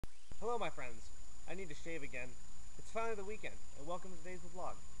Hello my friends, I need to shave again. It's finally the weekend, and welcome to today's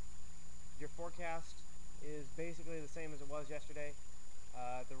vlog. Your forecast is basically the same as it was yesterday.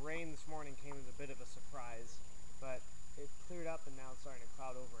 The rain this morning came as a bit of a surprise, but it cleared up and now it's starting to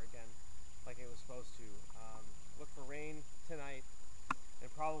cloud over again like it was supposed to. Look for rain tonight,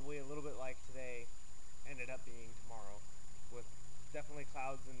 and probably a little bit like today ended up being tomorrow, with definitely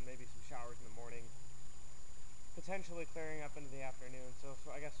clouds and maybe some showers in the morning, potentially clearing up into the afternoon, so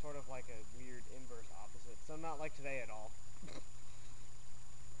I guess sort of like a weird inverse opposite. So not like today at all.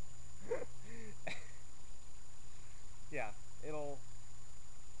 Yeah, it'll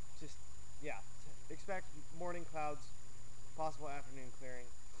just, yeah, expect morning clouds, possible afternoon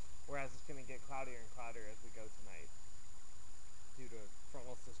clearing, whereas it's going to get cloudier and cloudier as we go tonight due to a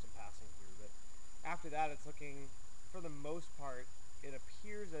frontal system passing through. But after that, it's looking, for the most part, it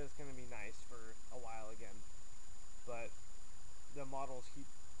appears that it's going to be nice for a while again. But the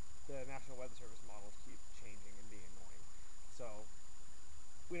National Weather Service models keep changing and being annoying. So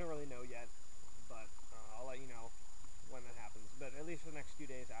we don't really know yet, but I'll let you know when that happens. But at least for the next few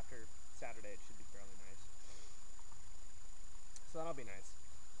days after Saturday, it should be fairly nice. So that'll be nice.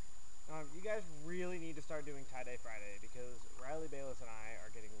 You guys really need to start doing Tie-Dye Friday, because Riley Bayless and I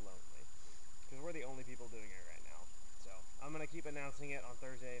are getting lonely, because we're the only people doing it right now. So I'm going to keep announcing it on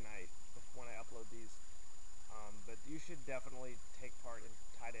Thursday night when I upload these. But you should definitely take part in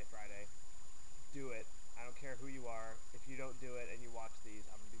Tie-Dye Friday. Do it. I don't care who you are. If you don't do it and you watch these,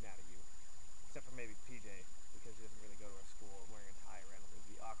 I'm going to be mad at you. Except for maybe PJ, because he doesn't really go to our school, and wearing a tie randomly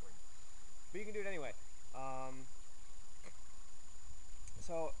would be awkward. But you can do it anyway.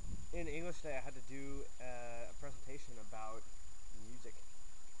 So in English today, I had to do a presentation about music.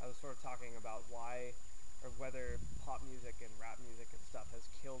 I was sort of talking about why, or whether pop music and rap music and stuff has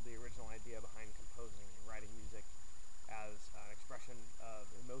killed the original idea behind composing and writing music as an expression of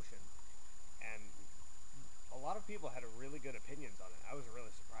emotion. And a lot of people had really good opinions on it. I was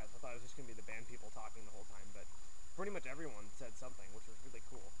really surprised. I thought it was just going to be the band people talking the whole time, but pretty much everyone said something, which was really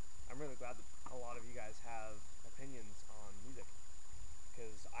cool. I'm really glad that a lot of you guys have opinions on music,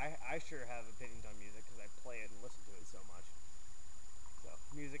 because I sure have opinions on music because I play it and listen to it so much. So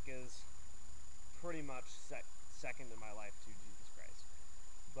music is pretty much second in my life to Jesus Christ.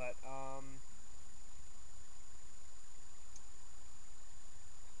 But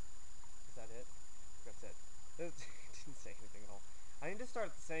is that it? That's it. It didn't say anything at all. I need to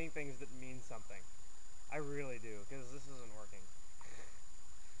start saying things that mean something. I really do, because this isn't working.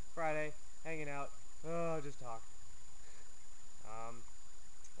 Friday, hanging out. Oh, just talk.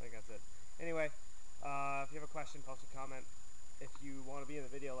 I think that's it. Anyway, if you have a question, post a comment. If you want to be in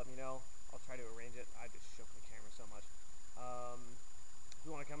the video, let me know. I'll try to arrange it. I just shook the camera so much. If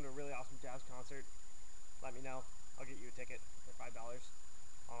you want to come to a really awesome jazz concert, let me know. I'll get you a ticket for $5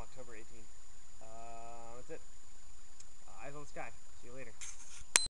 on October 18th. That's it. Eyes on the sky. See you later.